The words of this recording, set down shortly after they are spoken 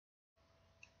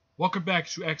Welcome back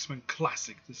to X Men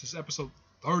Classic. This is episode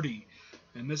 30.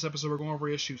 In this episode, we're going over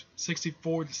issues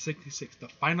 64 to 66, the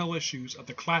final issues of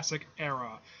the classic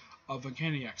era of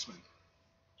Uncanny X Men.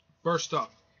 First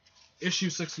up, issue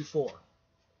 64,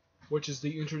 which is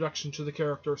the introduction to the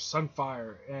character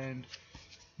Sunfire. And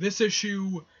this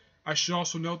issue, I should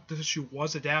also note, this issue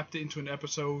was adapted into an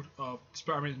episode of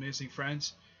Spider-Man's Amazing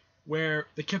Friends, where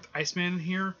they kept Iceman in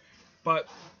here, but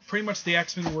pretty much the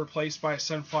X-Men were replaced by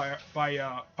Firestar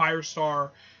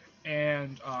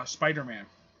and Spider-Man.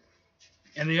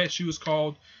 And the issue is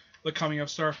called The Coming of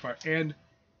Starfire and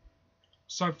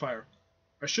Sunfire.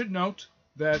 I should note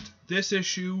that this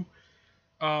issue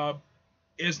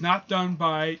is not done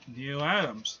by Neil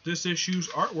Adams. This issue's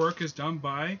artwork is done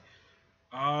by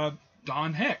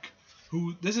Don Heck,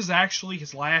 who this is actually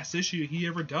his last issue he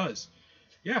ever does.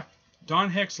 Yeah, Don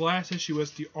Heck's last issue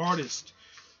as the artist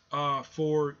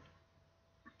for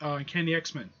Uncanny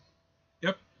X Men.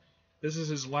 Yep, this is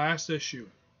his last issue.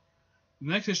 The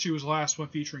next issue is the last one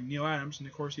featuring Neil Adams, and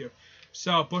of course you have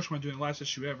Sal Bushman doing the last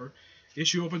issue ever. The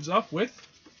issue opens up with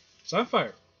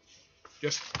Sunfire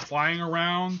just flying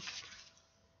around.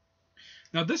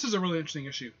 Now this is a really interesting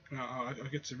issue. I'll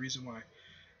get to the reason why.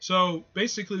 So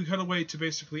basically, we cut away to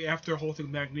basically after the whole thing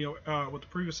with Magneto with the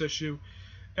previous issue,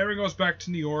 everyone goes back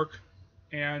to New York,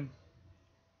 and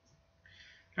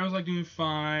I was like doing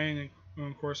fine, and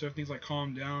of course everything's like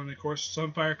calmed down. And of course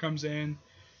Sunfire comes in,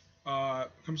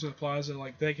 comes to the plaza,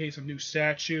 like dedicates a new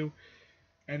statue,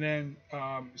 and then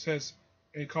says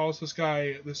and calls this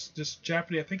guy this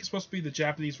Japanese. I think it's supposed to be the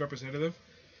Japanese representative.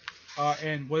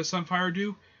 And what does Sunfire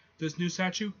do? This new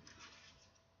statue,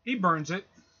 he burns it.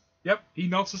 Yep, he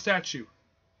melts the statue.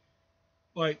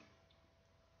 Like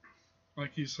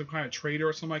he's some kind of traitor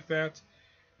or something like that.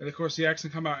 And of course, the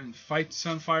X-Men come out and fight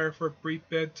Sunfire for a brief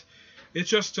bit. It's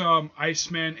just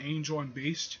Iceman, Angel, and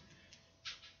Beast.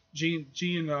 Jean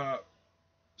and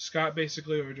Scott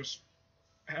basically are just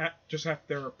at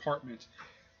their apartment,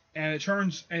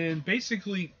 and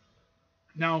basically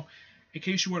now, in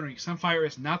case you're wondering, Sunfire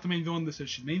is not the main villain of this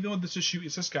issue. The main villain of this issue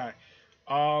is this guy,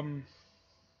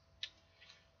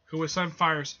 who is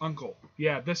Sunfire's uncle.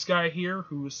 Yeah, this guy here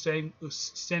who's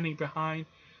standing behind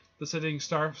the sitting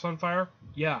star Sunfire,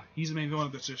 yeah, he's the main villain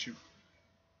of this issue.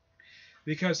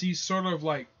 Because he's sort of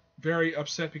like very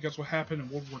upset because what happened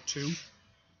in World War II.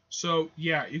 So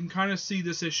yeah, you can kind of see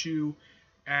this issue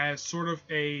as sort of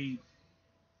a,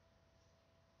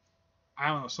 I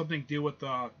don't know, something to deal with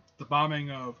the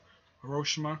bombing of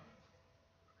Hiroshima.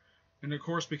 And of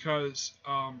course, because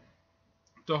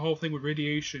the whole thing with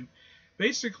radiation,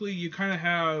 basically you kind of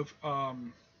have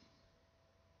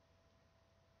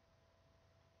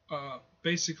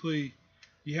basically,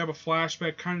 you have a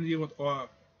flashback kind of deal with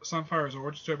Sunfire's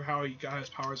origin story of how he got his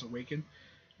powers awakened,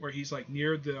 where he's like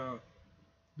near the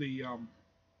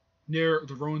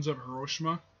ruins of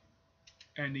Hiroshima,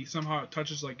 and he somehow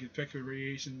touches like effective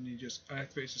radiation, and he just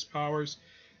activates his powers.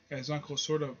 And his uncle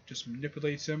sort of just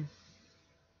manipulates him,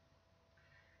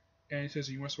 and he says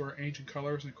he must wear ancient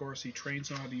colors, and of course he trains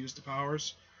him how to use the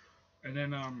powers, and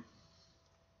then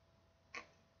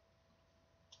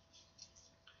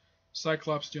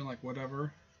Cyclops doing like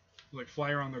whatever, like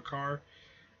fly around their car,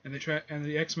 and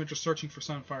the X-Men are searching for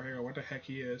Sunfire here, what the heck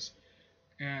he is,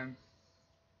 and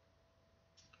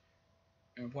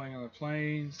flying on the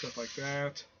plane, stuff like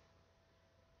that.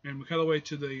 And we cut away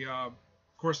to the, of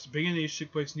course, the beginning of the issue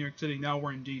took place in New York City. Now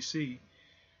we're in D.C.,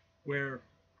 where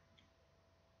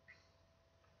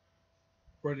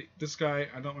this guy,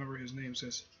 I don't remember his name,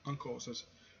 says uncle says,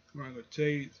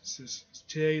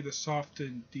 today the soft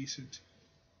and decent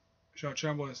shall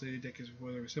tremble as Lady Dick is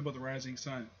before the symbol of the rising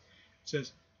sun. It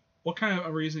says, what kind of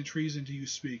unreasoning treason do you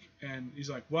speak? And he's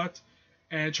like, what?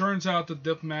 And it turns out the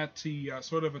diplomat he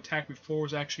sort of attacked before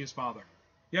was actually his father.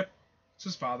 Yep, it's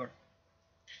his father.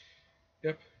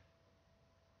 Yep.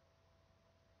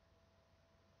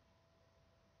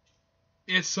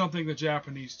 It's something the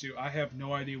Japanese do. I have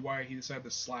no idea why he decided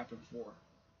to slap him for.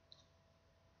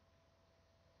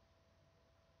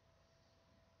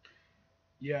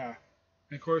 Yeah.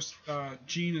 And of course,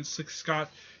 Jean and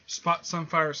Scott spot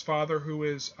Sunfire's father, who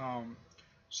is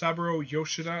Saburo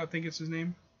Yoshida, I think it's his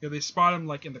name. Yeah, they spot him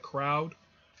like in the crowd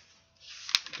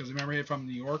because remember he's from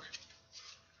New York.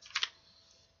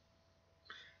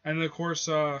 And then of course,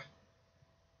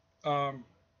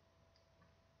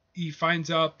 he finds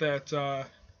out that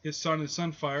his son is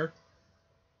Sunfire.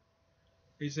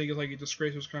 He's thinking like he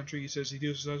disgraced his country. He says he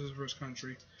does this for his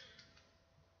country.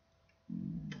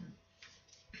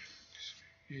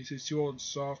 He's too old and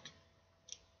soft.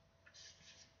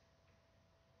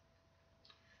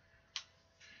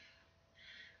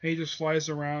 And he just flies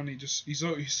around. He's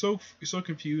so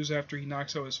confused after he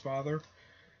knocks out his father.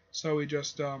 So he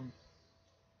just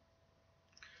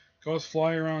goes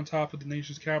fly around top of the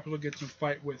nation's capital, gets in a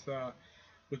fight with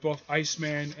both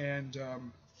Iceman and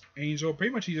Angel.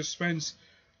 Pretty much he just spends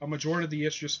a majority of the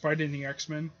issue just fighting the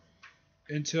X-Men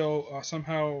until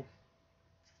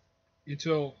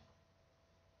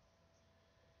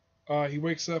he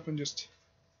wakes up and just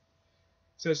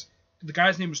says the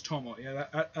guy's name is Tomo. Yeah,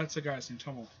 that's the guy's name,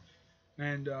 Tomo.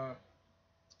 And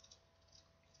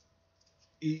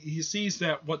he sees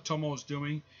that what Tomo is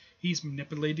doing, he's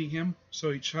manipulating him.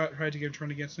 So he tried to get him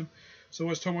turned against him. So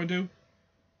what's Tomo do?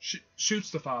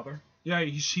 Shoots the father. Yeah,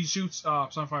 he shoots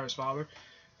Sunfire's father.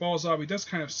 Falls off. He does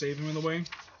kind of save him in a way.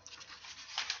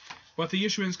 But the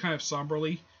issue ends kind of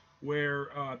somberly, where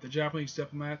the Japanese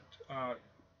diplomat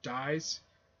dies.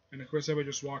 And of course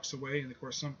everybody just walks away. And of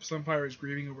course Sunfire is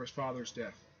grieving over his father's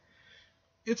death.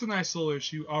 It's a nice little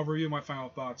issue. I'll review my final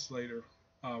thoughts later,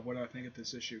 what I think of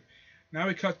this issue. Now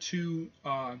we cut to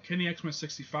Uncanny X Men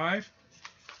 65,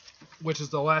 which is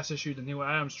the last issue that Neil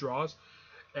Adams draws.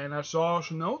 And I should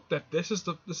also note that this is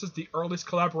the earliest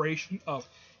collaboration of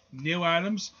Neil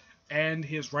Adams and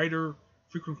his writer,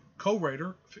 frequent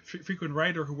writer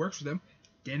who works with him,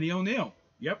 Danny O'Neill.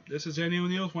 Yep, this is Danny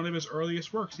O'Neill's one of his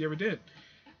earliest works he ever did.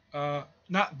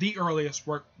 Not the earliest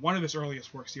work, one of his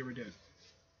earliest works he ever did.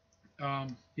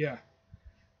 Yeah.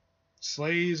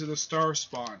 Slaves of the Star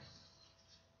Spawn.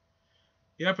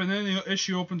 Yep, and then the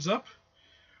issue opens up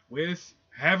with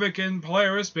Havoc and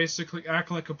Polaris basically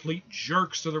acting like complete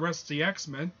jerks to the rest of the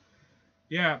X-Men.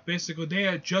 Yeah, basically they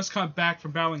had just come back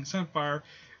from battling Sunfire,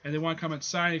 and they want to come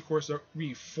inside. Of course, they're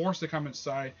being forced to come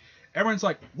inside. Everyone's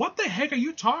like, "What the heck are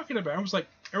you talking about?" Everyone's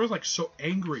like so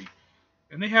angry,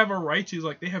 and they have a right to.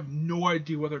 Like, they have no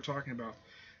idea what they're talking about.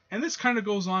 And this kind of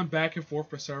goes on back and forth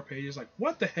for several pages. Like,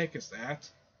 what the heck is that?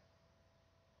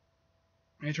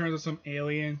 And it turns out some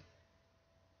alien.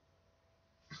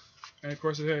 And of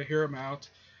course, they hear him out.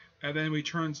 And then it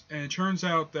turns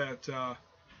out that,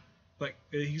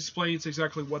 he explains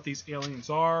exactly what these aliens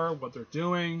are, what they're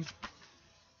doing.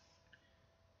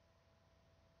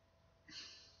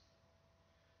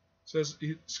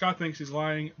 Scott thinks he's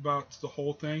lying about the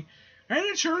whole thing. And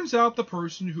it turns out the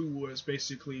person who was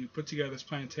basically put together this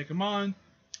plan to take him on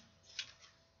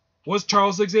was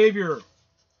Charles Xavier.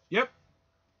 Yep.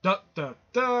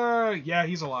 Yeah,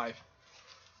 he's alive.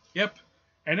 Yep.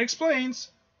 And explains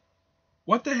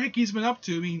what the heck he's been up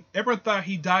to. I mean, everyone thought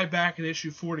he died back in issue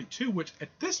 42, which at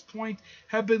this point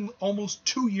had been almost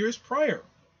 2 years prior.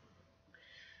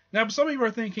 Now, some of you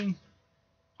are thinking,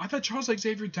 I thought Charles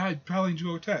Xavier died battling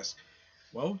Grotesque.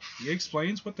 Well, he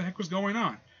explains what the heck was going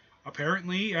on.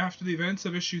 Apparently, after the events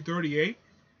of issue 38,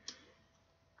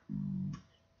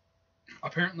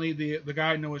 apparently the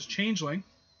guy known as Changeling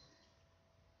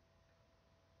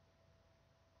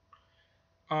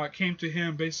came to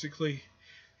him. Basically,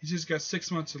 he's just got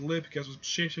 6 months to live because of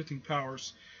shape-shifting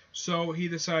powers. So he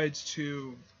decides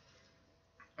to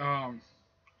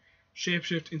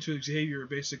shapeshift into Xavier,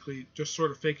 basically just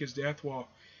sort of fake his death while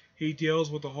he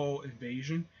deals with the whole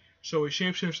invasion. So he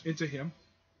shapeshifts into him,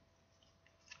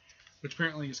 which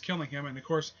apparently is killing him. And of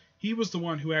course, he was the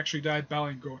one who actually died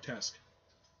battling Grotesque.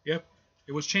 Yep,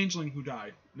 it was Changeling who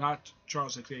died, not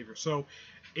Charles Xavier. So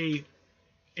a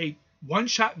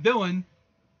one-shot villain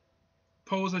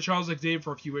posed as Charles Xavier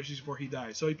for a few issues before he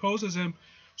died. So he poses him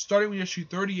starting with issue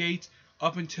 38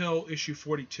 up until issue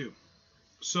 42.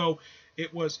 So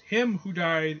it was him who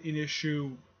died in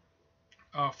issue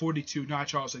 42, not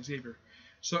Charles Xavier.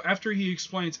 So after he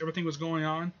explains everything was going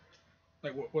on,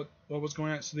 like what was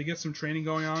going on, so they get some training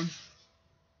going on,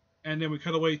 and then we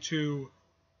cut away to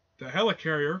the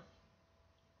helicarrier.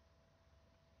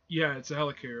 Yeah, it's a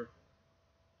helicarrier.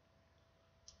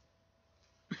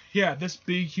 Yeah, this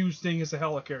big, huge thing is a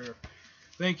helicarrier.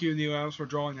 Thank you, Neil Adams, for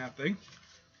drawing that thing.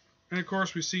 And of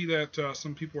course, we see that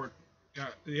some people are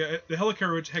the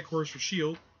helicarrier is headquarters for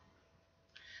S.H.I.E.L.D.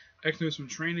 X-Men does some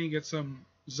training, get some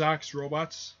Zox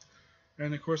robots,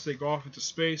 and of course they go off into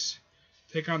space,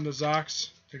 take on the Zox,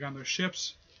 take on their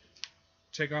ships,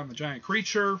 take on the giant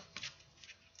creature.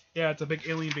 Yeah, it's a big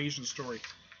alien invasion story.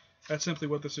 That's simply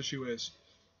what this issue is.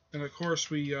 And of course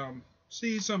we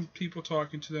see some people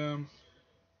talking to them,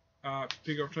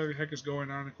 figure out what the heck is going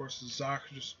on. Of course the Zox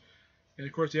just, and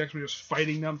of course the X-Men just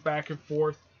fighting them back and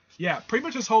forth. Yeah, pretty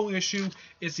much this whole issue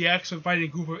is the X-Men fighting a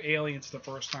group of aliens the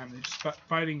first time. They're just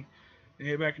fighting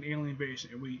back an alien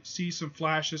invasion. And we see some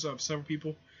flashes of several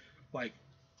people, like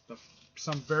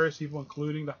some various people,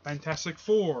 including the Fantastic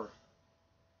Four.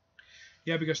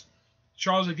 Yeah, because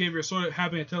Charles Xavier sort of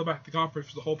having a telepath the conference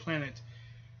for the whole planet.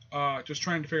 just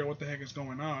trying to figure out what the heck is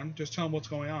going on. Just tell them what's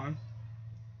going on.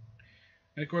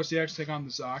 And of course, the X take on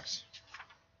the Zox.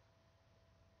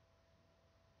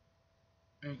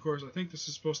 And of course, I think this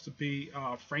is supposed to be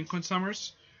Franklin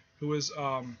Summers, who is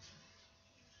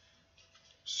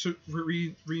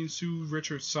Reed Sue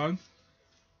Richards' son.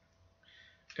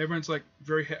 Everyone's like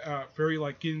very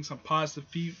like getting some positive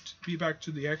feedback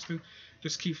to the X-Men.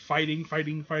 Just keep fighting,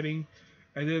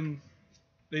 and then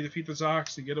they defeat the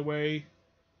Zox and get away.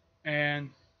 And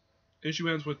issue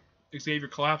ends with Xavier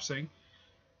collapsing,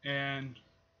 and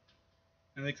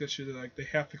I think that should like they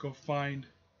have to go find.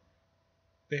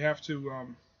 They have to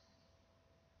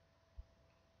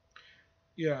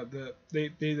they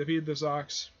defeated the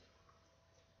Zox,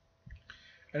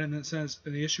 and then it says,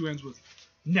 and the issue ends with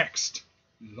next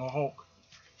the Hulk.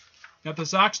 Now the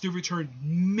Zox do return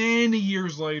many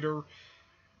years later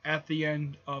at the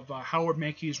end of Howard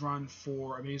Mackey's run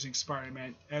for Amazing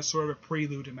Spider-Man as sort of a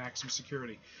prelude to Maximum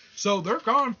Security. So they're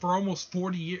gone for almost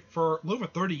 40 years, for a little over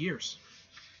 30 years.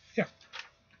 Yeah.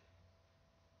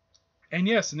 And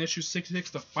yes, in issue 66,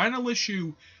 the final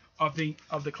issue of the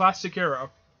classic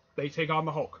era, they take on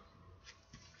the Hulk.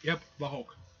 Yep, the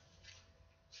Hulk.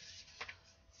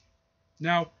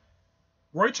 Now,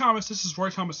 this is Roy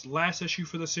Thomas' last issue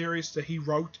for the series that he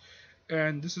wrote,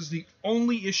 and this is the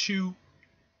only issue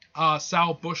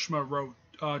Sal Buscema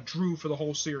drew for the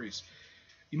whole series.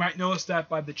 You might notice that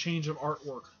by the change of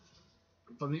artwork.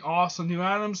 From the awesome New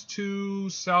Adams to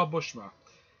Sal Buscema.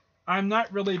 I'm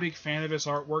not really a big fan of his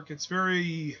artwork.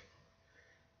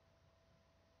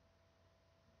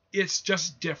 It's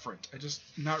just different. I'm just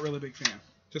not really a big fan.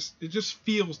 It just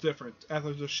feels different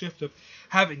after the shift of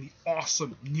having the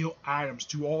awesome Neil Adams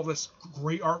do all this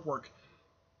great artwork,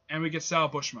 and we get Sal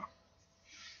Buscema.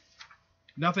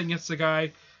 Nothing against the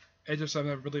guy. I'm not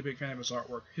a really big fan of his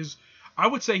artwork. I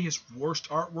would say his worst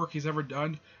artwork he's ever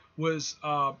done was,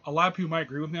 a lot of people might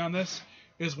agree with me on this,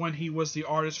 is when he was the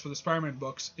artist for the Spider-Man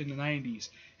books in the 90s.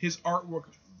 His artwork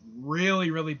was really,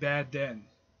 really bad then.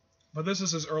 But this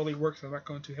is his early work, so I'm not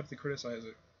going to heavily criticize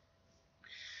it.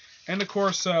 And of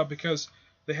course, because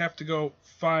they have to go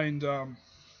figure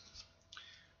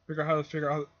out how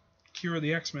to cure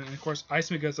the X-Men. And of course,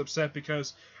 Iceman gets upset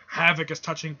because Havoc is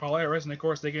touching Polaris, and of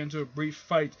course they get into a brief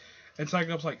fight. And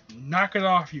Cyclops like, knock it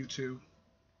off, you two.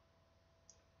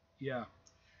 Yeah.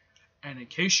 And in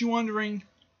case you're wondering,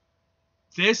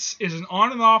 this is an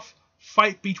on and off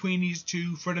fight between these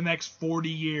two for the next 40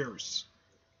 years.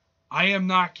 I am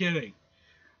not kidding.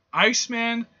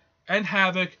 Iceman and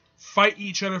Havoc fight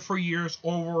each other for years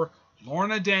over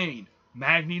Lorna Dane,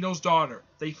 Magneto's daughter.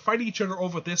 They fight each other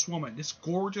over this woman, this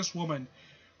gorgeous woman,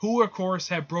 who of course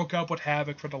had broke up with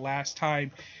Havoc for the last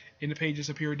time in the pages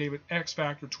of Peter David X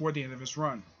Factor toward the end of his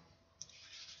run.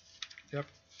 Yep.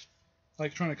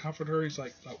 Like trying to comfort her, he's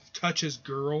like, oh, touch his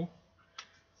girl.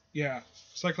 Yeah.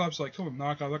 Cyclops is like, come on,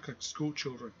 knock out, look like school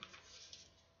children.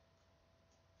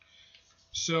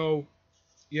 So,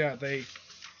 yeah, they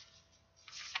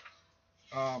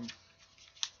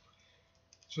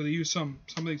use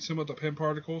something similar to pin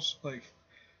particles, like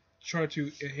try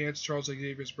to enhance Charles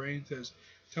Xavier's brain. Says,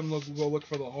 tell him to go look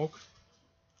for the Hulk,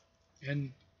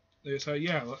 and they say,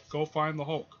 yeah, go find the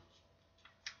Hulk.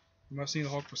 You must see the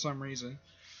Hulk for some reason,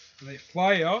 and they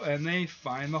fly out and they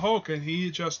find the Hulk, and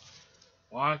he's just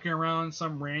walking around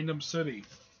some random city.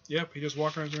 Yep, he just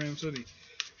walked around some random city.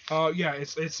 Yeah,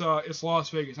 it's Las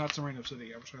Vegas, not some random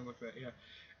city. I'm trying to look at that. Yeah.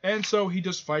 And so he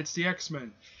just fights the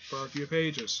X-Men for a few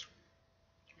pages.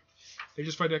 They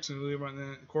just fight the X-Men, and then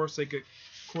of course they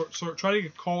try to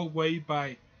get called away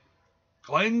by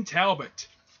Glenn Talbot.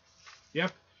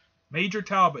 Yep, Major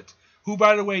Talbot, who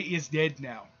by the way is dead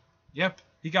now. Yep,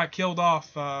 he got killed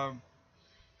off. I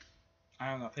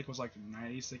don't know. I think it was like the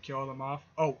 90s they killed him off.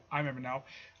 Oh, I remember now.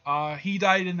 He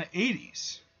died in the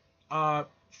 80s,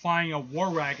 flying a war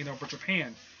wagon over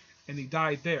Japan, and he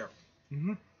died there.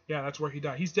 Yeah, that's where he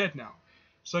died. He's dead now,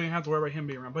 so you don't have to worry about him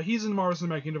being around. But he's in the Marvel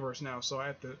Cinematic Universe now, so I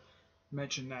have to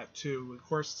mention that too. Of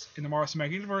course, in the Marvel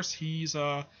Cinematic Universe, he's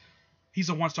a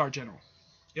one-star general.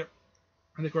 Yep.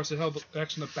 And of course, they held the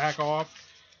action to back off,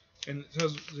 and it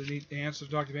says the answer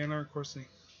to Dr. Banner. Of course,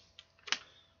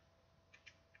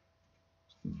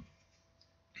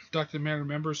 Dr. Banner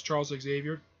remembers Charles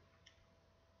Xavier.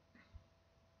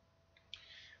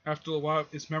 After a while,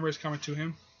 his memory is coming to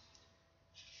him.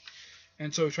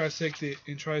 And so he tries to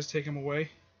take him away.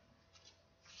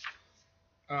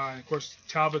 And of course,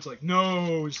 Talbot's like,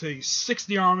 no, so he sicks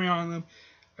the army on them,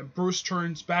 and Bruce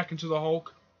turns back into the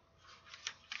Hulk.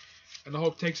 And the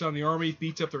Hulk takes on the army,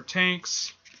 beats up their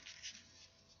tanks.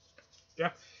 Yeah,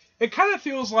 it kind of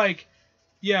feels like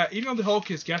yeah, even though the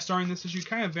Hulk is guest starring in this issue,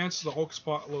 kind of advances the Hulk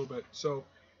spot a little bit. So,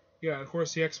 yeah, of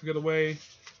course the X-Men get away,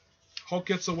 Hulk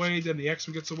gets away, then the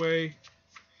X-Men gets away,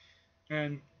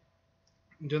 and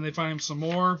then they find him some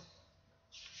more,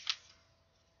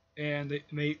 and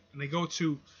they go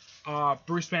to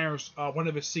Bruce Banner's one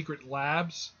of his secret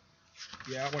labs.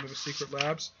 Yeah, one of his secret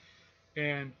labs,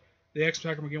 and the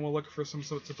X-Men come again. We're looking for some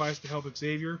sort of device to help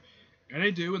Xavier, and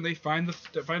they do, and they find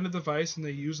the device, and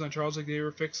they use it on Charles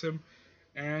Xavier, fix him,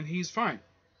 and he's fine.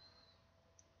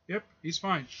 Yep, he's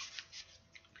fine.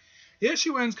 The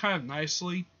issue ends kind of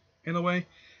nicely, in a way.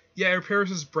 Yeah, it repairs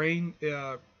his brain,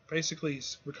 basically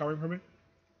he's recovering from it.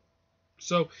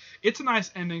 So, it's a nice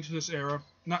ending to this era,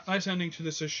 nice ending to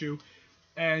this issue,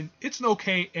 and it's an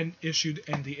okay issue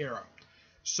to end the era.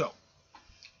 So,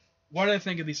 what did I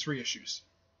think of these 3 issues?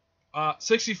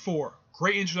 64,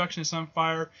 great introduction to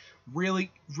Sunfire, really,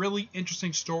 really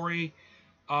interesting story,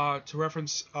 to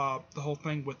reference the whole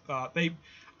thing with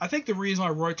I think the reason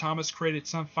why Roy Thomas created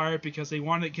Sunfire because he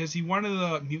wanted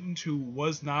a mutant who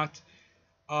was not.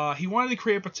 He wanted to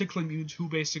create a particular mutant who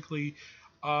basically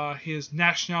his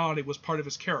nationality was part of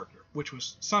his character, which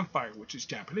was Sunfire, which is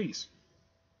Japanese.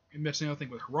 And mixing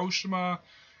everything with Hiroshima,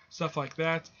 stuff like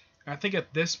that. And I think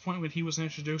at this point when he was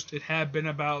introduced, it had been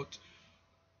about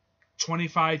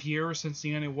 25 years since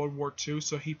the end of World War II,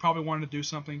 so he probably wanted to do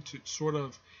something to sort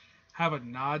of have a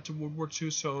nod to World War II,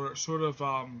 so sort of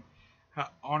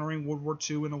honoring World War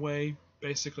II in a way,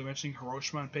 basically mentioning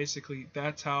Hiroshima, and basically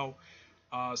that's how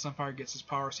Sunfire gets his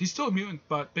powers. He's still a mutant,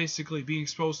 but basically being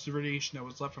exposed to the radiation that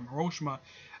was left from Hiroshima,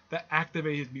 that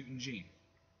activated mutant gene.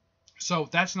 So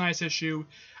that's a nice issue.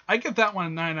 I give that one a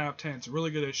 9 out of 10. It's a really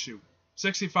good issue.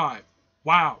 65.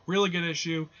 Wow, really good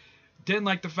issue. Didn't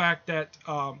like the fact that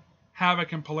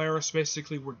Havoc and Polaris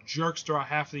basically were jerks throughout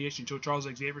half of the issue until Charles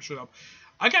Xavier showed up.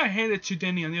 I gotta hand it to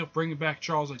Denny O'Neil bringing back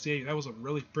Charles Xavier. That was a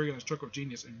really brilliant stroke of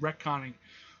genius in retconning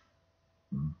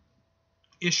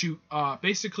issue.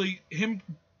 Basically, him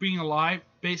being alive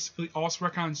basically also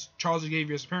retcons Charles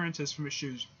Xavier's appearances from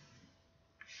issues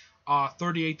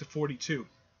 38 to 42.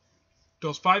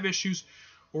 Those 5 issues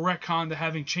were retconned to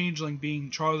having Changeling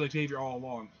being Charles Xavier all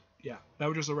along. Yeah, that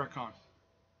was just a retcon.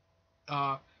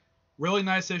 Really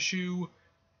nice issue,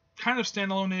 kind of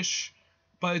standalone-ish,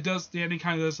 but the ending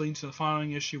kind of does lead to the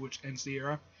following issue, which ends the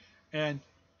era, and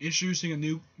introducing a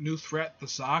new threat, the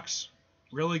Socks.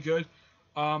 Really good.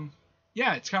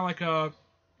 Yeah, it's kind of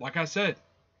like I said,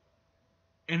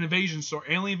 an invasion story,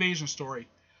 alien invasion story,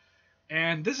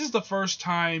 and this is the first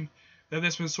time that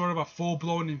there's been sort of a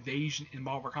full-blown invasion in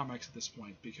Marvel Comics at this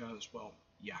point, because, well,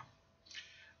 yeah.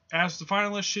 As the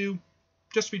final issue,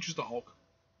 just features the Hulk.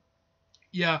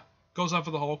 Yeah, goes out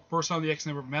for the Hulk. First time the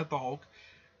X-Men ever met the Hulk,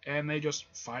 and they just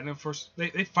fight him for.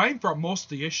 They fight him for most of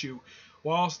the issue,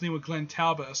 while also dealing with Glenn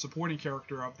Talbot, a supporting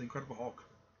character of the Incredible Hulk.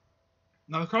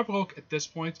 Now, the Incredible Hulk at this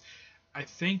point, I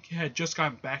think, had just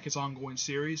gotten back his ongoing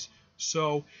series,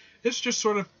 so it's just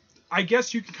sort of. I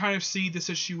guess you can kind of see this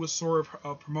issue was sort of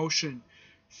a promotion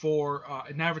for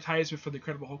an advertisement for the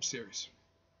Incredible Hulk series,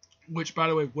 which, by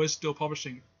the way, was still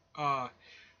publishing. Had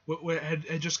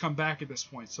just come back at this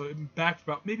point, so it been back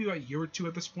about maybe about a year or 2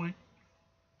 at this point.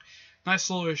 Nice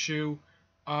little issue.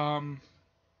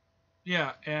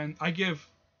 Yeah, and I give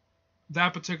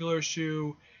that particular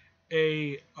issue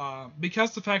a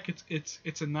because the fact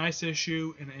it's a nice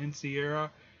issue and it ends the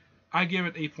era, I give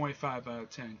it 8.5 out of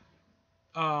 10.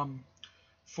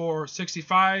 For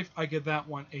 65, I give that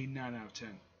one a 9 out of 10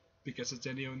 because it's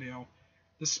Denny O'Neil.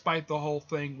 Despite the whole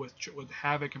thing with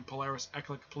Havoc and Polaris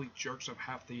acting like complete jerks of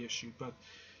half the issue, but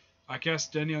I guess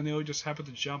Denny O'Neil just happened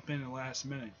to jump in at the last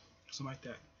minute, something like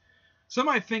that. Some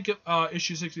might think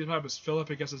issue 65 is filler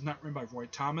because it's not written by Roy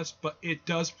Thomas, but it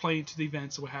does play into the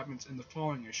events of what happens in the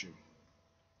following issue.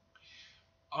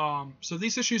 So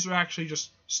these issues are actually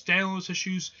just standalone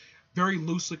issues, very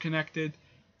loosely connected,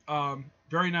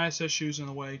 very nice issues in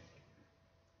a way.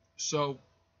 So,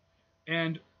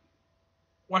 and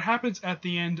what happens at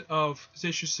the end of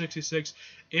issue 66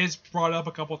 is brought up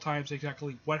a couple times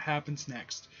exactly what happens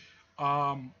next.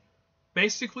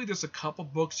 Basically, there's a couple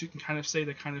books you can kind of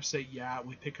say, yeah,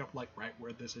 we pick up like right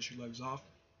where this issue leaves off.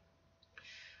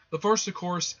 The first, of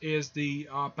course, is the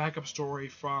backup story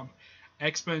from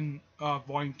X Men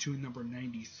Volume 2, number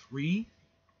 93,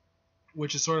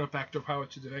 which is sort of backdoor power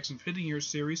to the X Men 50 Years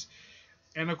series.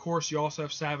 And of course, you also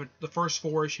have Savage. The first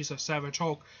 4 issues of Savage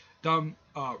Hulk, done,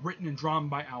 written and drawn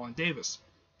by Alan Davis.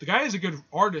 The guy is a good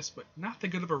artist, but not that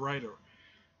good of a writer.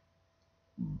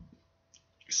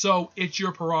 So it's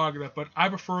your prerogative, but I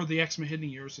prefer the X Men Hidden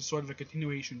Years as sort of a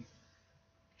continuation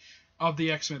of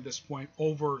the X Men at this point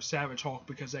over Savage Hulk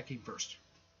because that came first.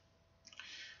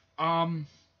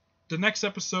 The next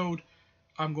episode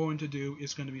I'm going to do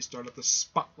is going to be start of the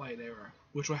Spotlight era,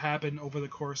 which will happen over the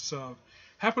course from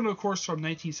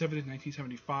 1970 to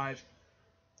 1975.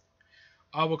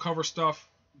 I will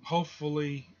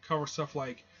hopefully cover stuff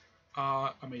like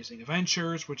Amazing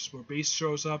Adventures, which is where Base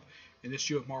shows up, an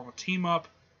issue of Marvel Team Up.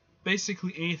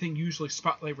 Basically anything usually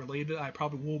Spotlight related, I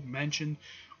probably will mention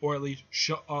or at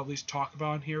least talk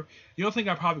about in here. The other thing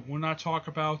I probably will not talk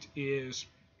about is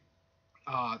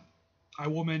I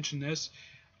will mention this.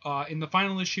 In the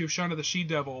final issue of Shaun of the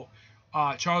She-Devil,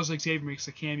 Charles Xavier makes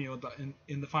a cameo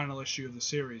in the final issue of the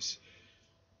series.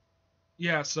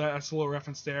 Yeah, so that's a little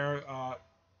reference there.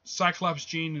 Cyclops,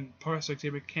 Jean, and Professor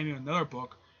Xavier cameo in another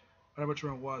book. I don't know which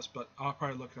one it was, but I'll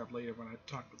probably look it up later when I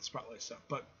talk about the Spotlight stuff.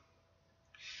 But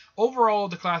overall,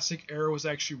 the classic era was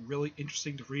actually really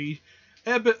interesting to read.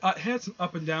 It had some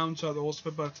up and downs to the old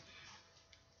stuff,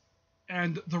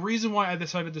 and the reason why I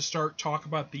decided to talk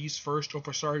about these first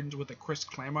over starting with the Chris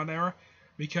Claremont era,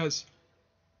 because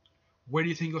where do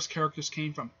you think those characters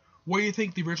came from? Where do you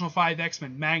think the original 5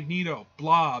 X-Men, Magneto,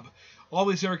 Blob, all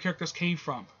these other characters came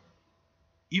from?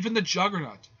 Even the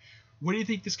Juggernaut. Where do you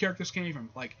think these characters came from?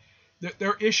 Like,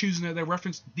 there are issues in there that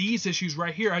reference these issues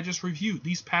right here I just reviewed,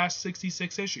 these past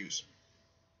 66 issues.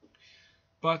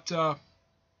 But,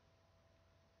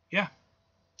 yeah.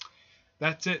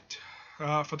 That's it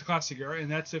for the classic era,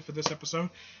 and that's it for this episode.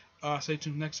 Stay tuned for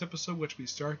the next episode, which will be the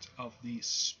start of the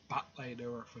Spotlight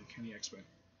era for the Uncanny X Men.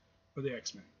 For the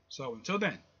X Men. So, until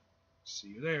then, see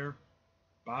you there.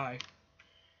 Bye.